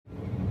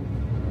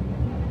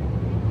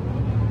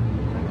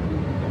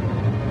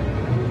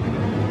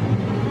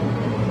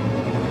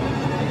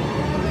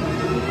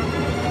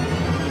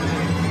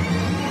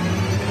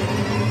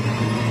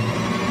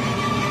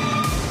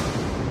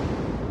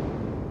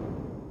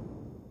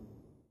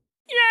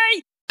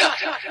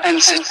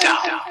and sit down.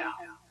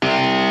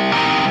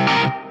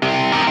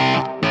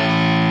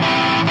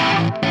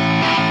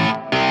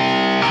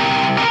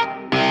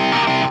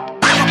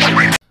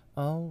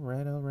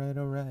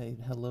 Alright.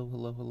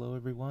 Hello,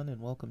 everyone,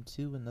 and welcome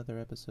to another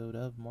episode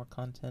of More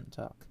Content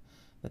Talk.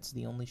 That's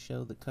the only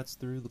show that cuts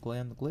through the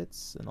glam, the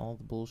glitz, and all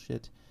the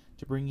bullshit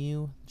to bring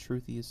you the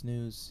truthiest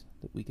news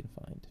that we can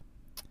find.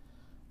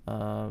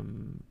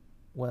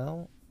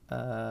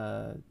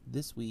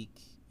 This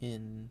week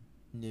in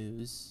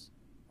news,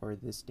 or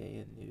this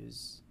day in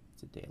news,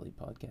 it's a daily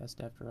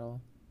podcast after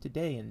all.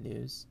 Today in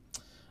news,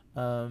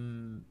 where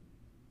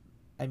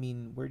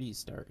do you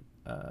start?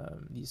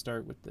 Do you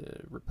start with the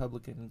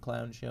Republican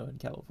clown show in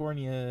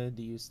California?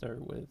 Do you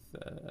start with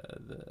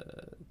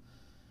the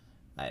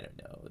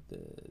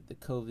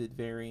COVID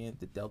variant,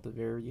 the Delta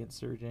variant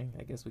surging?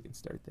 I guess we can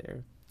start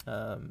there.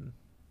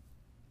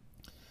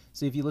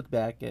 So if you look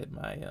back at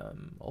my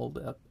old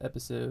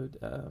episode,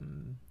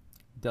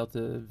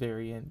 Delta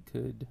variant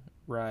could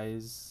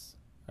rise,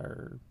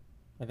 or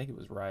I think it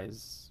was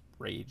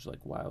rage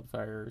like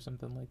wildfire or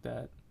something like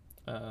that.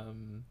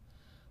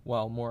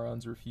 While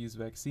morons refuse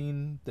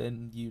vaccine,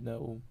 then you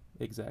know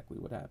exactly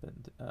what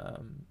happened.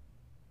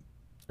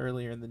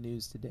 Earlier in the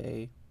news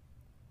today,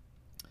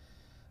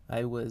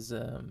 I was,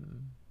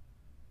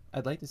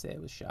 I'd like to say I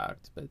was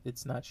shocked, but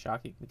it's not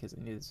shocking because I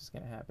knew this was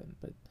going to happen.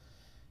 But,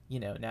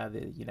 now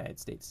the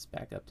United States is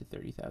back up to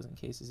 30,000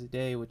 cases a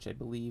day, which I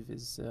believe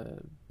is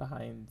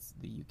behind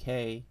the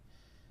UK,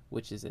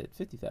 which is at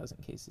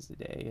 50,000 cases a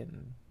day.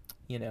 And,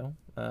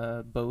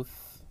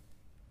 both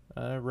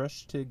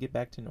rushed to get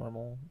back to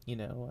normal,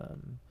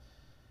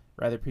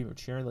 rather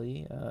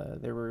prematurely.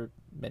 There were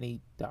many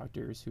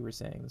doctors who were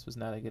saying this was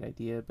not a good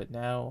idea, but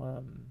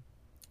now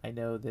I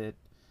know that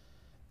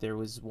there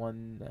was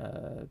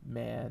one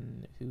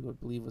man who I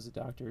believe was a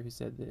doctor who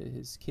said that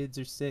his kids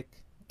are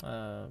sick,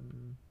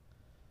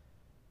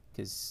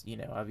 because,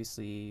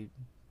 obviously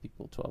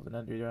people 12 and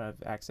under don't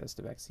have access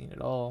to vaccine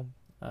at all.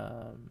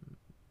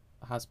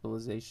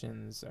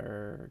 Hospitalizations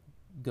are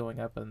going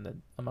up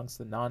amongst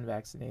the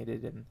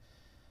non-vaccinated, and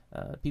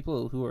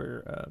people who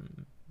are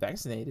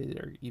vaccinated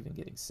are even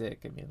getting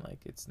sick. I mean,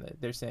 like,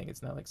 they're saying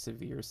it's not like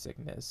severe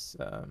sickness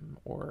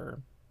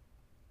or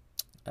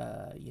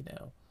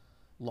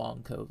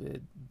long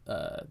COVID.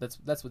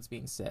 That's what's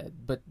being said.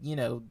 But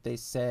they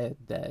said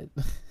that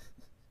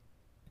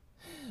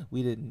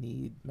we didn't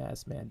need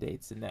mass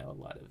mandates, and now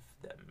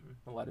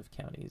a lot of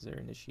counties are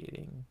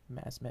initiating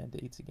mass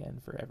mandates again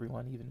for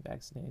everyone, even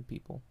vaccinated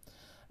people.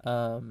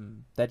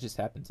 That just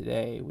happened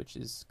today, which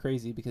is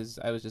crazy because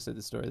I was just at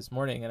the store this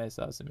morning and I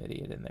saw some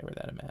idiot in there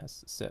without a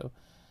mask. So,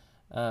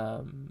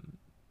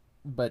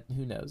 but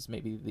who knows?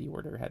 Maybe the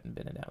order hadn't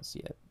been announced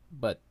yet.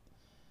 But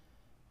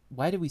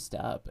why do we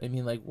stop? I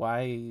mean, like,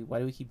 why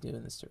do we keep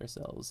doing this to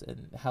ourselves?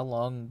 And how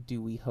long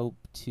do we hope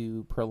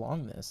to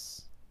prolong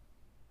this?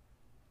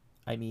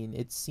 I mean,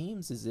 it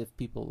seems as if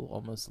people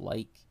almost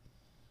like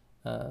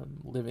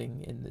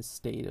living in this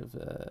state of,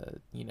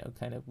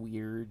 kind of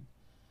weird.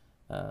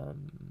 I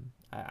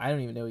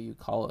don't even know what you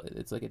call it.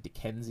 It's like a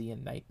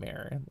Dickensian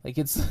nightmare. Like,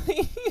 it's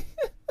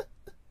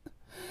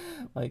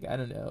like, I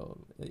don't know,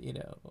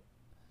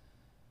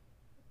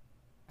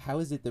 how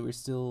is it that we're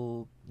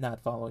still not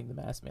following the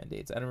mask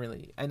mandates? I don't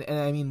really, and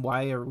I mean,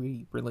 why are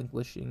we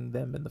relinquishing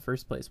them in the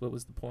first place? What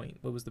was the point?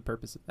 What was the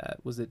purpose of that?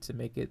 Was it to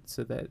make it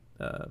so that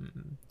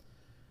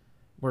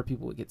more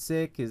people would get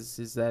sick?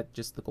 Is that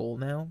just the goal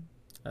now?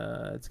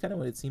 It's kind of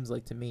what it seems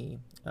like to me.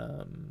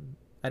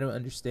 I don't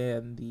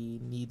understand the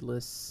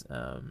needless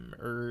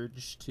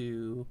urge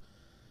to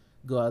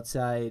go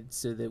outside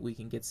so that we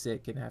can get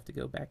sick and have to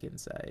go back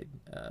inside.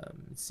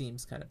 It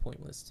seems kind of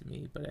pointless to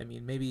me, but I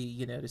mean,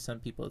 maybe, to some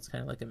people it's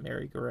kind of like a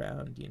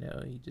merry-go-round,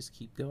 you just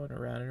keep going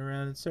around and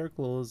around in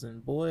circles,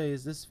 and boy,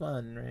 is this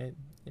fun, right?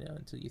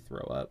 Until you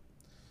throw up,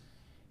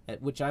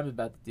 which I'm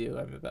about to do.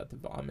 I'm about to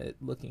vomit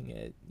looking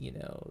at,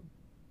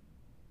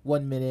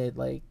 1 minute,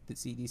 like, the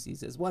CDC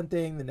says one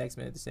thing, the next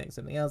minute they're saying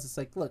something else. It's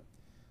like, look,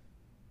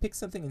 pick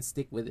something and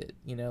stick with it.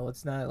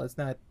 Let's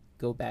not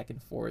go back and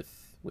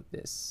forth with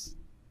this.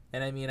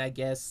 And I mean, I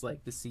guess,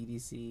 like, the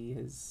CDC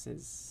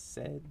has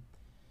said,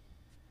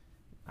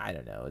 I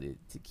don't know, to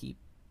keep.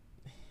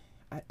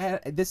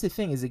 That's the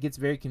thing, is it gets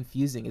very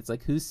confusing. It's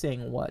like, who's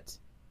saying what,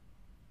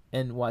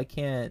 and why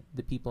can't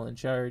the people in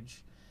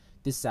charge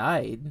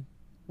decide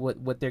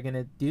what they're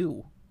gonna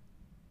do?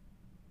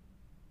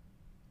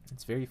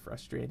 It's very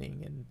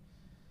frustrating, and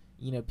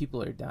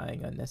people are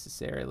dying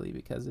unnecessarily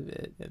because of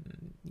it.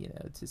 And,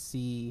 to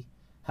see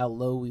how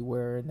low we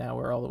were and now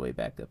we're all the way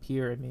back up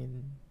here. I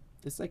mean,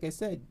 it's like I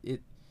said,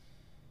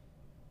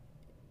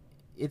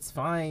 it's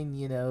fine,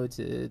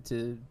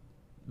 to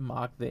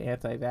mock the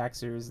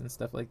anti-vaxxers and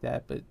stuff like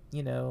that. But,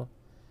 you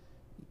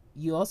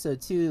also,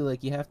 too,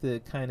 like, you have to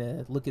kind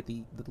of look at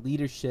the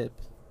leadership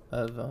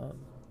of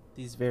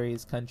these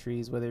various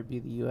countries, whether it be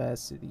the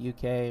US or the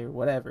UK or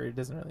whatever. It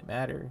doesn't really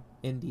matter.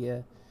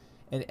 India.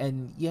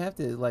 And you have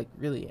to, like,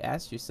 really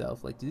ask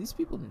yourself, like, do these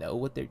people know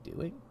what they're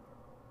doing?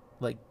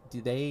 Like,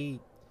 do they...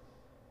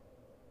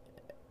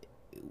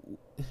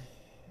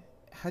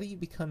 how do you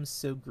become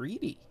so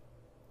greedy?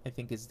 I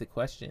think is the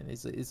question.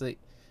 Is like,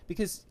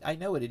 because I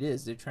know what it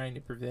is. They're trying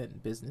to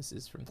prevent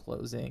businesses from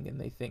closing, and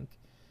they think,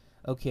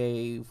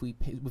 okay, if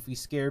we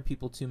scare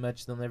people too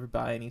much, they'll never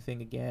buy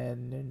anything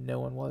again, and no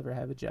one will ever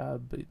have a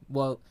job. But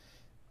well,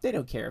 they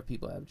don't care if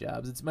people have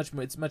jobs. It's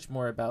much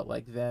more about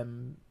like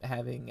them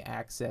having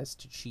access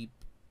to cheap,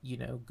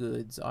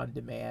 goods on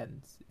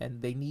demand,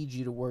 and they need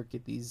you to work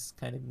at these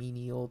kind of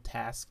menial,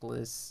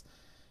 taskless,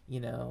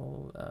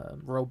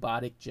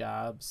 robotic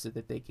jobs so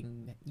that they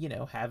can,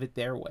 have it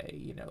their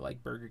way,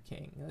 like Burger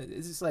King.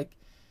 It's just like,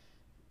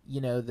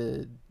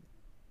 the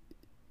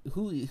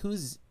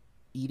who's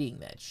eating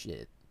that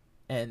shit,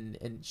 and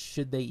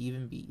should they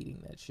even be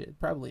eating that shit?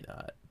 Probably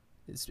not.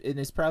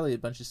 It's probably a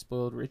bunch of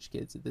spoiled rich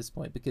kids at this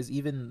point, because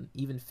even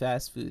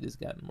fast food has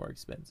gotten more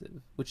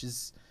expensive, which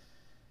is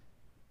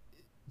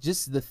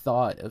just the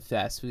thought of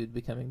fast food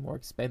becoming more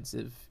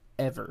expensive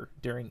ever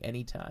during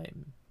any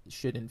time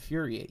should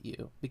infuriate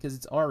you, because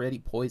it's already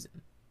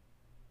poison.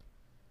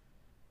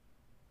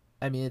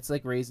 I mean, it's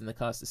like raising the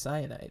cost of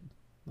cyanide,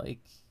 like,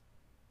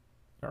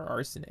 or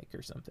arsenic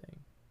or something.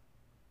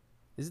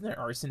 Isn't there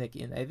arsenic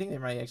in? I think they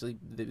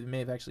may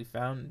have actually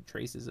found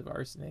traces of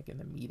arsenic in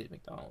the meat at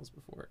McDonald's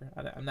before.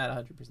 I'm not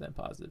 100%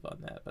 positive on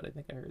that, but I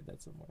think I heard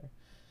that somewhere.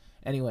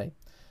 Anyway,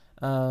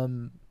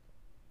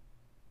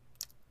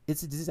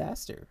 it's a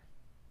disaster.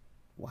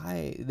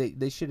 Why?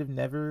 They should have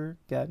never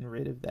gotten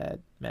rid of that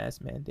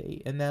mask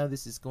mandate, and now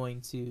this is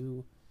going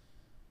to,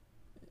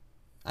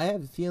 I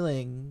have a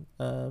feeling,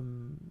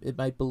 it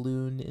might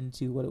balloon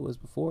into what it was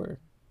before,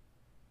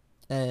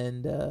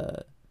 and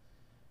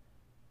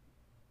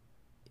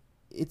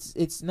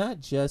it's not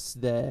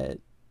just that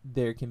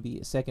there can be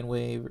a second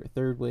wave or a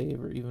third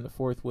wave or even a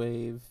fourth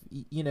wave.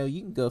 You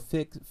can go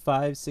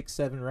 5, 6,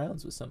 7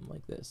 rounds with something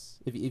like this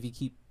if you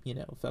keep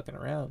fucking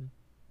around.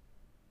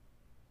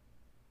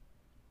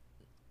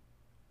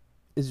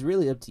 It's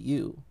really up to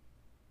you.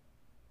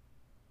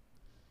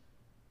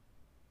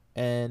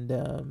 And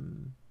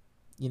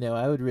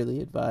I would really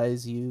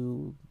advise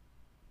you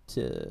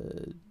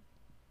to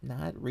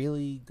not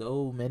really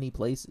go many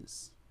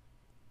places,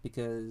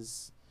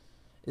 because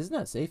it's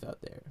not safe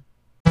out there.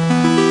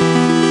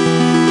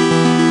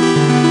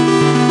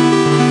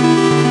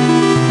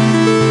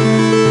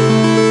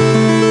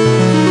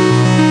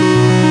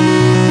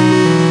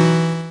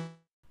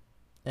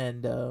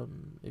 And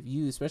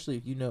especially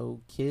if you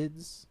know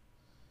kids,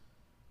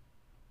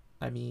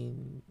 I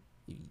mean,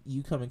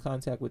 you come in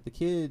contact with the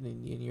kid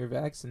and you're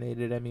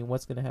vaccinated. I mean,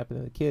 what's going to happen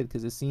to the kid?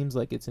 Because it seems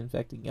like it's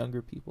infecting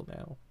younger people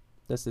now.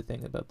 That's the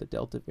thing about the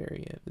Delta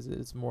variant, is that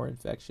it's more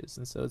infectious,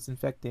 and so it's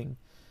infecting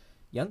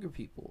younger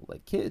people,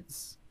 like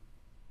kids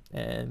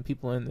and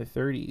people in their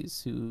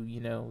 30s who,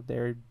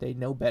 they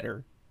know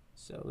better,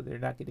 so they're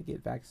not going to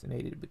get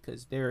vaccinated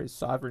because they're a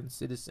sovereign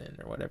citizen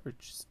or whatever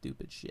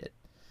stupid shit.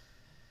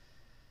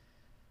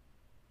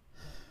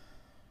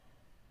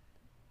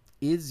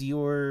 Is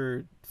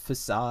your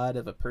facade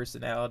of a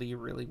personality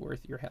really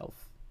worth your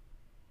health?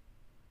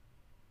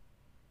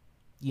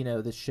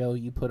 The show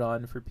you put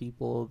on for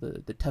people,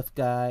 the tough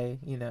guy,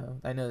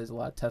 I know there's a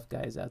lot of tough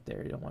guys out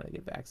there who don't want to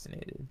get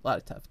vaccinated. A lot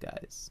of tough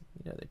guys,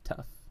 they're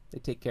tough. They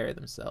take care of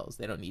themselves.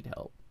 They don't need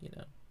help,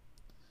 A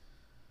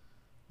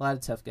lot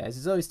of tough guys.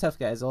 There's always tough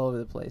guys all over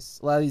the place.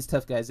 A lot of these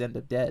tough guys end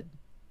up dead.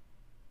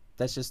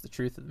 That's just the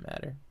truth of the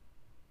matter.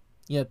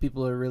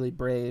 People are really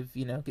brave,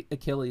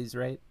 Achilles,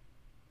 right?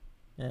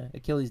 Yeah,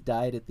 Achilles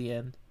died at the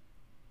end.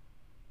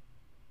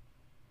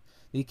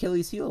 The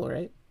Achilles heel,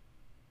 right?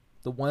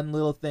 The one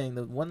little thing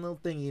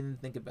he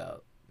didn't think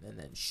about, and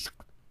then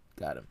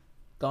got him.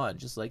 Gone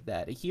just like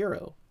that. A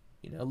hero,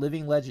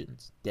 living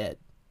legend, dead.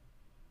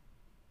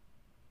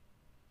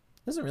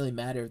 Doesn't really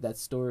matter if that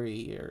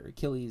story or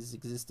Achilles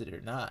existed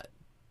or not.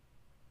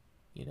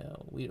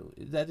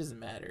 That doesn't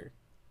matter.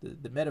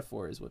 The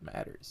metaphor is what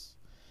matters.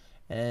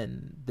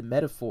 And the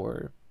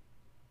metaphor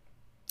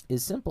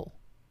is simple,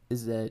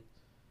 is that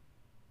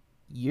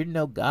you're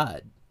no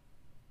god,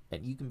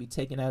 and you can be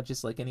taken out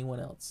just like anyone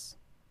else.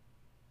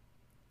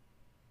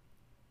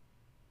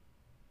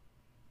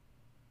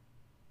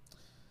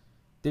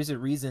 There's a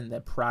reason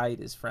that pride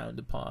is frowned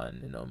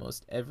upon in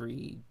almost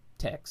every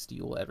text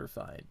you will ever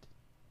find.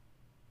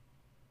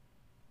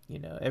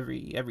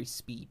 Every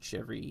speech,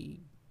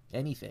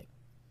 anything.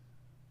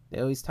 They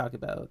always talk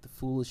about the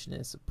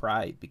foolishness of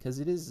pride, because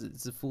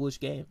it's a foolish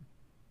game.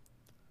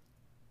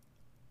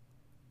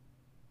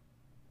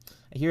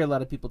 I hear a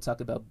lot of people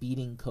talk about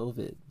beating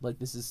COVID like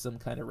this is some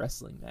kind of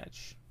wrestling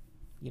match.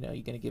 You're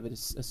going to give it a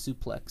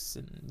suplex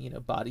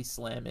and, body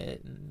slam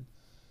it and,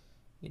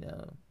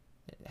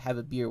 have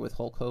a beer with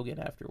Hulk Hogan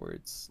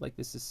afterwards. Like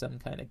this is some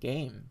kind of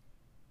game.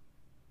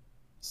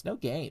 It's no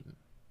game.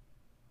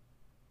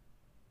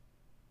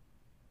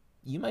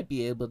 You might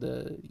be able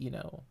to,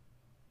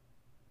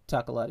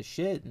 talk a lot of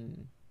shit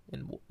and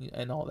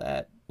all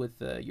that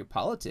with your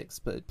politics,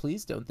 but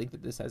please don't think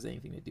that this has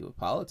anything to do with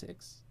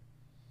politics.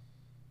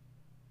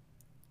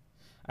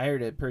 I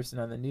heard a person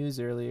on the news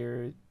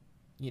earlier,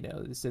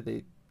 they said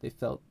they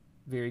felt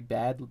very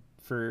bad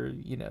for,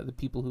 the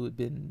people who had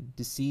been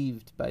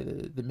deceived by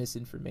the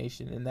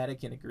misinformation, and that I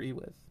can agree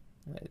with.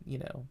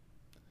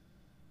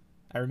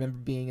 I remember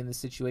being in this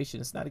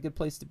situation. It's not a good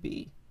place to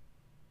be.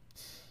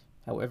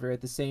 However,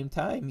 at the same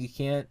time, you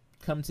can't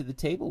come to the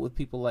table with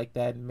people like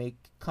that and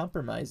make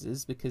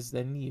compromises, because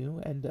then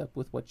you end up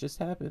with what just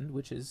happened,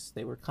 which is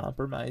they were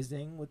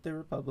compromising with the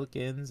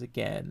Republicans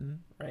again,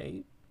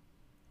 right?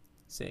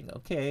 Saying,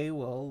 okay,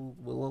 well,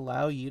 we'll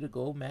allow you to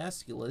go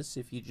masculous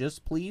if you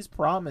just please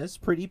promise,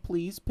 pretty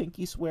please,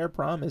 pinky swear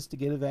promise to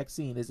get a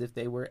vaccine, as if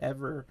they were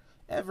ever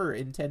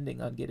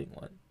intending on getting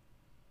one.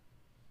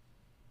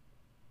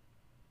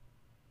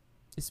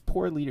 It's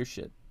poor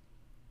leadership.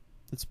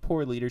 It's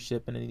poor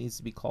leadership, and it needs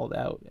to be called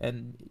out.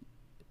 And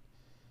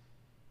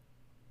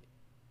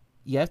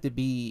you have to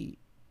be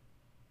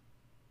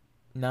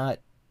not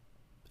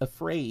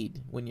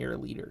afraid when you're a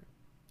leader.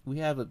 We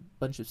have a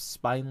bunch of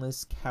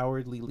spineless,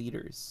 cowardly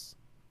leaders.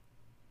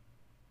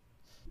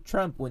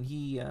 Trump, when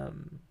he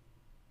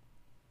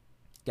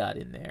got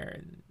in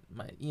there,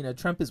 and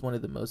Trump is one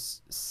of the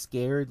most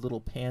scared little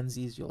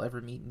pansies you'll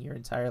ever meet in your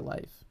entire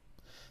life.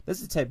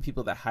 That's the type of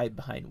people that hide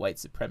behind white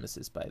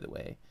supremacists, by the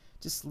way.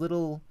 Just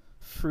little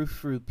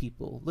frou-frou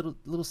people,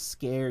 little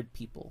scared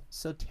people,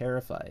 so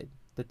terrified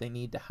that they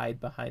need to hide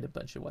behind a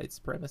bunch of white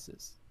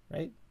supremacists,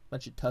 right?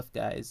 Bunch of tough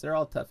guys. They're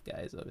all tough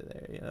guys over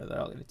there. They're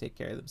all going to take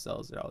care of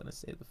themselves. They're all going to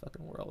save the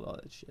fucking world, all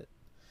that shit.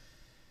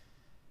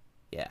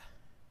 Yeah.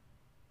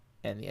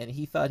 And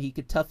he thought he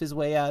could tough his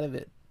way out of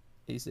it.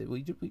 He said,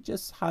 we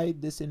just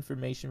hide this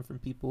information from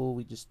people.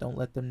 We just don't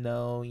let them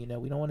know. We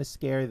don't want to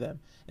scare them.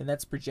 And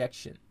that's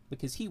projection,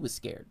 because he was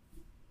scared.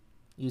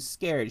 He was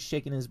scared,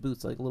 shaking his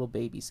boots like a little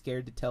baby,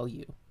 scared to tell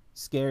you.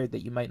 Scared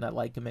that you might not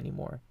like him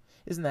anymore.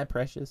 Isn't that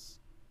precious?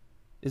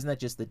 Isn't that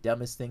just the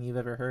dumbest thing you've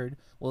ever heard?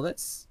 Well,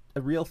 that's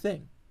a real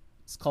thing.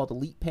 It's called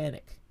elite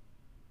panic.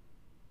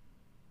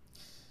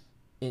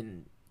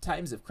 In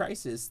times of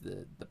crisis,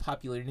 the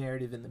popular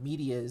narrative in the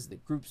media is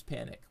that groups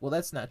panic. Well,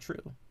 that's not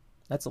true.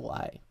 That's a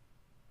lie.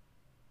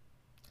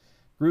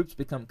 Groups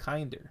become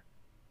kinder.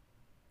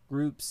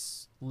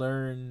 Groups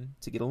learn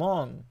to get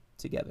along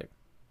together.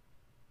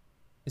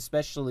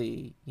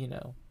 Especially,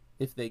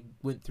 if they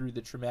went through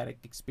the traumatic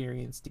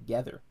experience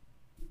together.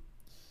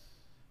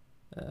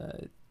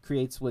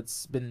 Creates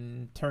what's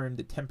been termed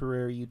a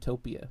temporary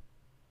utopia.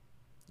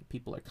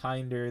 People are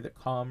kinder, they're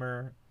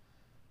calmer,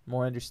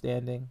 more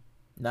understanding.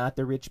 Not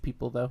the rich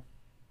people, though.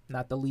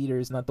 Not the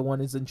leaders, not the one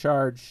who's in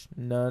charge.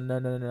 No.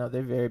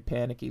 They're very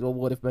panicky. Well,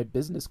 what if my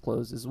business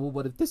closes? Well,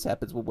 what if this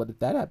happens? Well, what if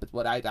that happens?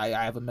 What I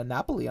have a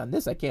monopoly on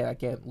this. I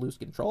can't lose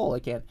control. I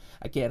can't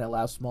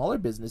allow smaller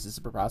businesses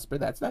to prosper.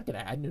 That's not gonna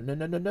happen.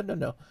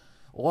 No.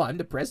 Oh, I'm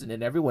the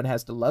president. Everyone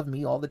has to love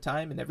me all the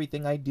time and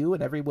everything I do,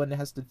 and everyone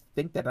has to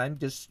think that I'm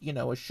just,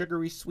 a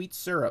sugary sweet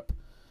syrup,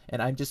 and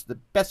I'm just the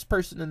best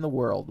person in the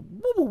world.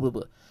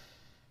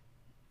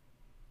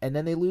 And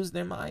then they lose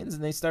their minds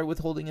and they start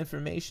withholding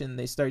information.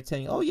 They start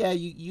saying, oh yeah,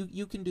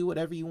 you can do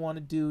whatever you want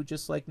to do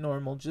just like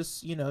normal.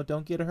 Just,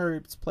 don't get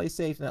hurt. Just play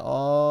safe. Now,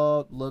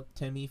 oh, look,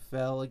 Timmy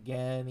fell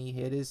again. He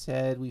hit his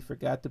head. We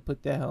forgot to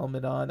put the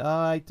helmet on. Oh,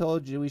 I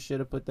told you we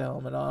should have put the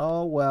helmet on.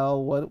 Oh,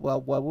 well,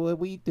 what would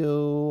we do?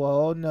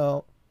 Oh,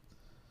 no.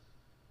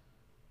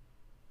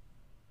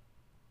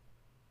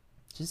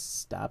 Just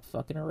stop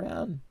fucking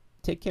around.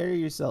 Take care of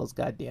yourselves,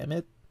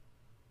 goddammit.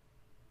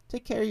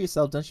 Take care of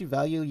yourself. Don't you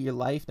value your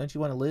life? Don't you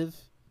want to live?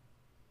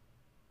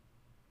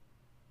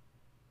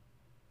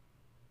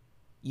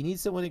 You need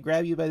someone to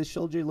grab you by the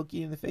shoulder, look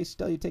you in the face,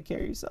 tell you to take care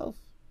of yourself?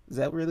 Is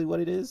that really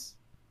what it is?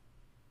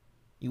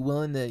 You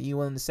willing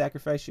to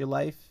sacrifice your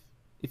life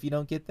if you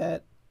don't get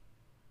that?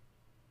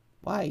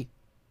 Why?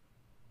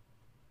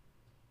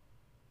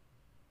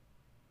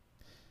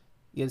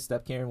 You gotta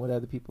stop caring what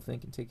other people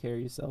think and take care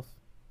of yourself.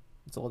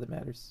 That's all that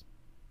matters.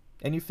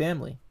 And your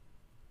family.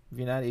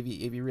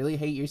 If you really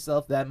hate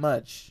yourself that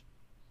much,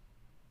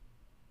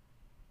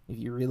 if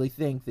you really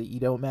think that you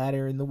don't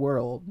matter in the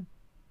world,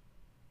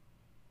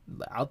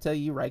 I'll tell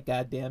you right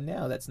goddamn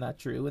now that's not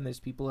true, and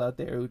there's people out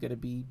there who are going to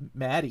be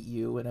mad at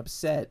you and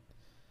upset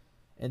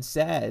and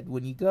sad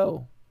when you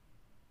go.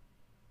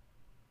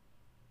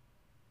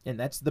 And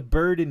that's the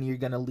burden you're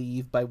going to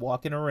leave by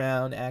walking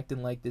around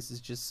acting like this is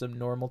just some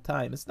normal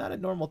time. It's not a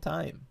normal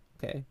time,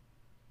 okay?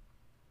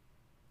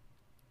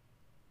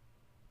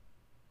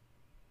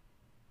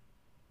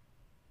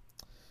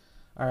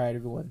 All right,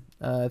 everyone.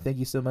 Thank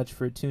you so much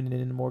for tuning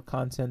in to More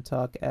Content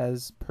Talk.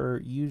 As per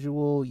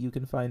usual, you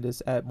can find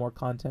us at More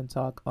Content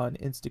Talk on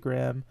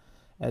Instagram,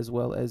 as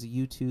well as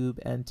YouTube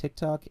and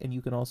TikTok. And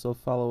you can also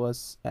follow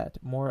us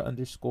at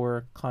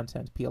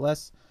more_content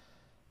PLS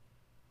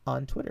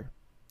on Twitter.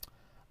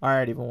 All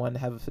right, everyone.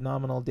 Have a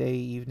phenomenal day,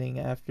 evening,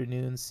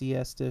 afternoon,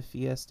 siesta,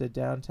 fiesta,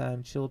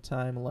 downtime, chill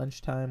time,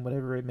 lunchtime,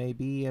 whatever it may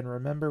be. And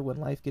remember, when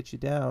life gets you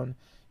down,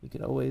 you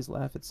can always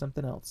laugh at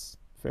something else.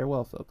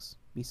 Farewell, folks.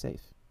 Be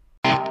safe.